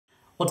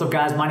What's up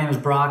guys, my name is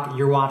Brock,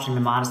 you're watching The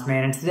Modest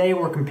Man, and today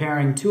we're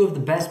comparing two of the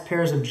best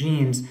pairs of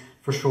jeans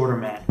for shorter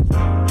men.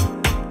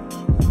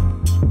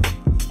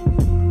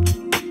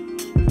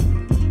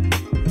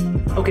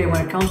 Okay,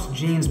 when it comes to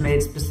jeans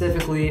made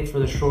specifically for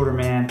the shorter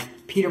man,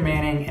 Peter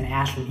Manning and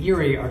Ash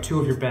Erie are two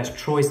of your best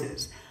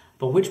choices.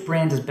 But which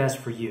brand is best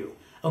for you?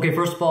 Okay,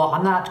 first of all,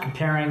 I'm not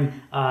comparing,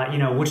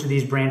 which of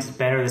these brands is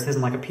better. This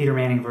isn't like a Peter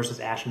Manning versus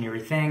Ash Erie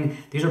thing.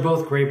 These are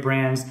both great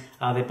brands.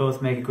 They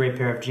both make a great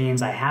pair of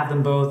jeans. I have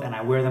them both and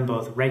I wear them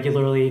both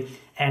regularly.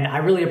 And I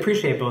really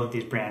appreciate both of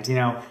these brands. You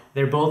know,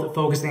 they're both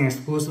focusing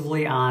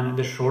exclusively on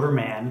the shorter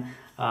man.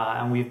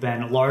 And we've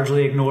been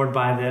largely ignored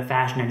by the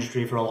fashion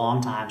industry for a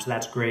long time, so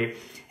that's great.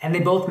 And they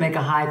both make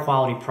a high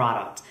quality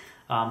product.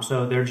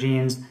 So their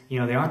jeans, they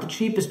aren't the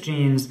cheapest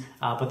jeans,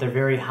 but they're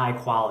very high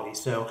quality.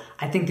 So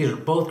I think these are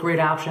both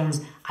great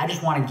options. I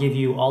just want to give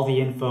you all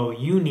the info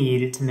you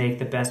need to make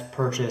the best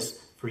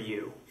purchase for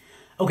you.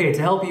 Okay,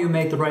 to help you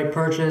make the right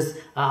purchase,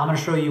 I'm going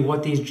to show you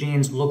what these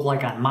jeans look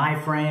like on my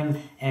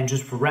frame. And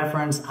just for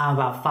reference, I'm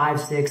about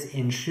 5'6"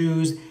 in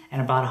shoes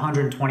and about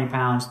 120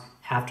 pounds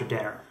after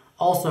dinner.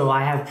 Also,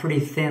 I have pretty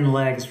thin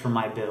legs for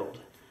my build.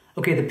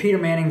 Okay, the Peter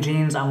Manning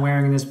jeans I'm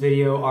wearing in this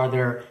video are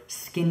their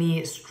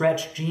skinny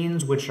stretch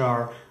jeans, which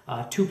are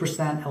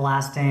 2%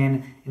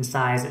 elastane in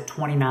size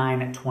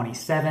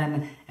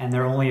 29-27, and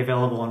they're only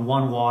available in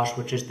one wash,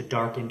 which is the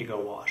dark indigo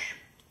wash.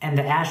 And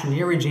the Ash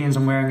Erie jeans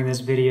I'm wearing in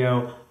this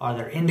video are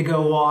their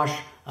indigo wash,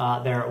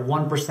 they're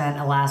 1%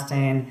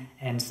 elastane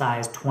and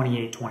size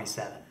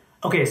 28-27.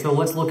 Okay, so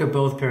let's look at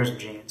both pairs of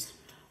jeans.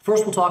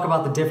 First, we'll talk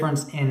about the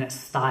difference in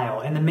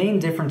style, and the main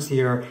difference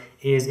here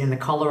is in the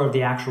color of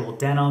the actual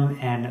denim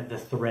and the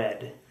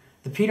thread.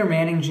 The Peter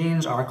Manning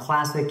jeans are a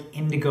classic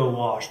indigo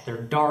wash. They're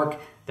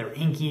dark, they're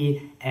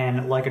inky,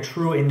 and like a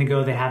true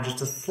indigo, they have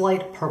just a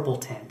slight purple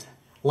tint.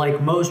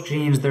 Like most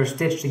jeans, they're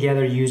stitched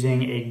together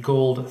using a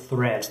gold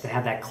thread, so they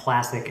have that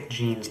classic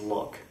jeans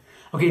look.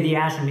 Okay, the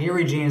Ash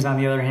Erie jeans, on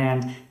the other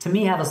hand, to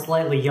me have a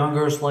slightly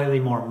younger, slightly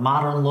more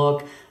modern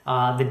look.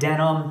 The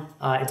denim,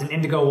 it's an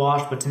indigo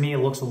wash, but to me it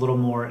looks a little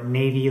more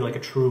navy, like a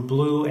true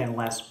blue, and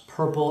less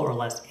purple or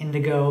less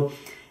indigo.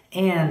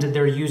 And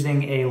they're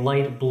using a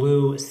light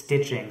blue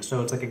stitching,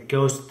 so it's like a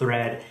ghost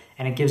thread,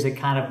 and it gives it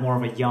kind of more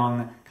of a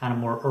young, kind of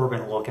more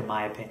urban look in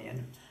my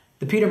opinion.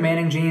 The Peter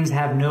Manning jeans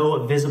have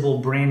no visible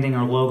branding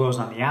or logos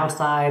on the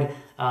outside.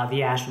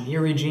 The Ash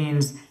Erie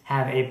jeans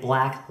have a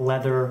black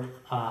leather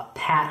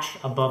patch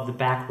above the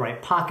back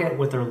right pocket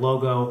with their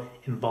logo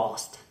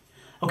embossed.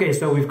 Okay,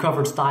 so we've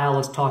covered style,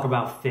 let's talk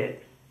about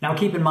fit. Now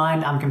keep in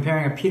mind, I'm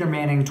comparing a Peter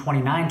Manning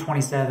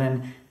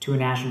 29-27 to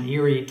an Ash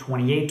Erie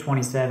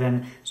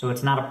 28-27, so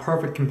it's not a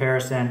perfect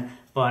comparison,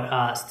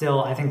 but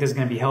still I think this is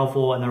going to be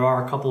helpful, and there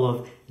are a couple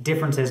of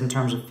differences in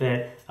terms of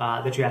fit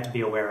that you have to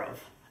be aware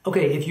of.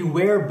 Okay, if you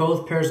wear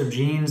both pairs of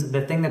jeans,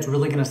 the thing that's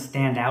really going to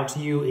stand out to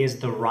you is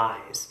the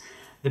rise.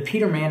 The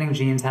Peter Manning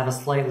jeans have a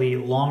slightly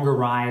longer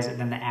rise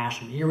than the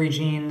Ash Erie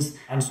jeans,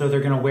 and so they're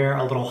going to wear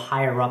a little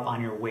higher up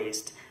on your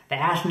waist. The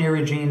Ash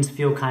Erie jeans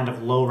feel kind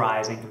of low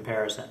rise in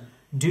comparison.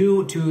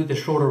 Due to the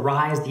shorter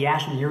rise, the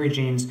Ash Erie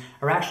jeans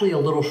are actually a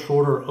little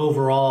shorter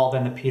overall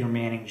than the Peter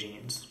Manning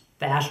jeans.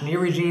 The Ash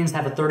Erie jeans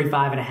have a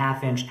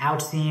 35.5-inch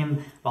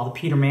outseam, while the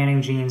Peter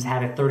Manning jeans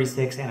have a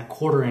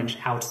 36.25-inch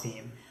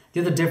outseam.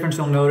 The other difference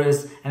you'll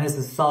notice, and this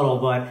is subtle,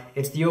 but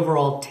it's the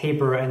overall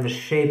taper and the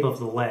shape of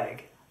the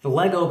leg. The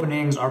leg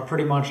openings are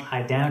pretty much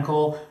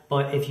identical,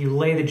 but if you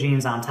lay the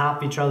jeans on top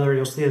of each other,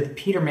 you'll see that the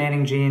Peter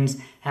Manning jeans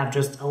have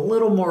just a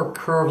little more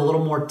curve, a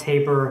little more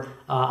taper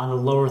on the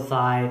lower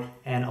thigh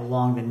and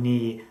along the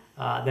knee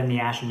than the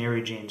Ash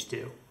Erie jeans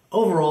do.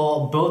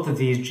 Overall, both of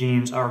these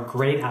jeans are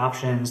great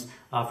options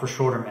for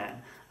shorter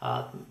men.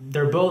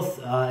 They're both,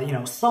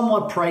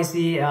 somewhat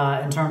pricey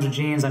in terms of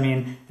jeans. I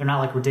mean, they're not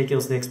like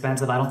ridiculously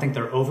expensive. I don't think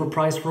they're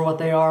overpriced for what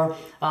they are,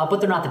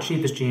 but they're not the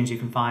cheapest jeans you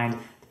can find.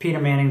 Peter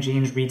Manning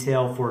jeans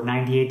retail for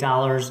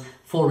 $98,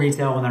 full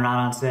retail when they're not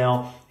on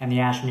sale, and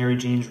the Ash Erie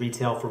jeans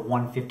retail for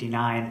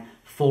 $159,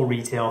 full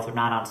retail if they're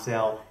not on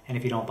sale and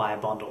if you don't buy a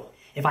bundle.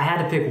 If I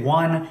had to pick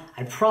one,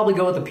 I'd probably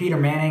go with the Peter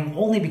Manning,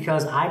 only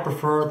because I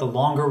prefer the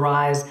longer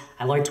rise.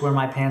 I like to wear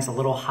my pants a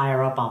little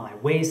higher up on my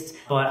waist,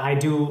 but I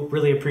do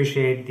really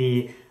appreciate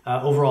the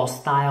overall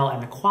style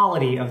and the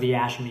quality of the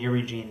Ash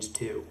Erie jeans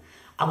too.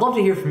 I'd love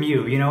to hear from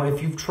you.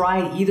 If you've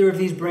tried either of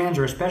these brands,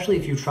 or especially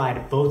if you've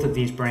tried both of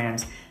these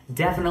brands,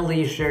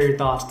 definitely share your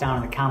thoughts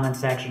down in the comment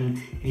section.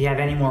 If you have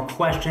any more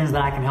questions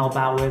that I can help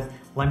out with,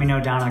 let me know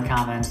down in the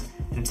comments.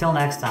 And until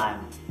next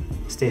time,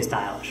 stay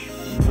stylish.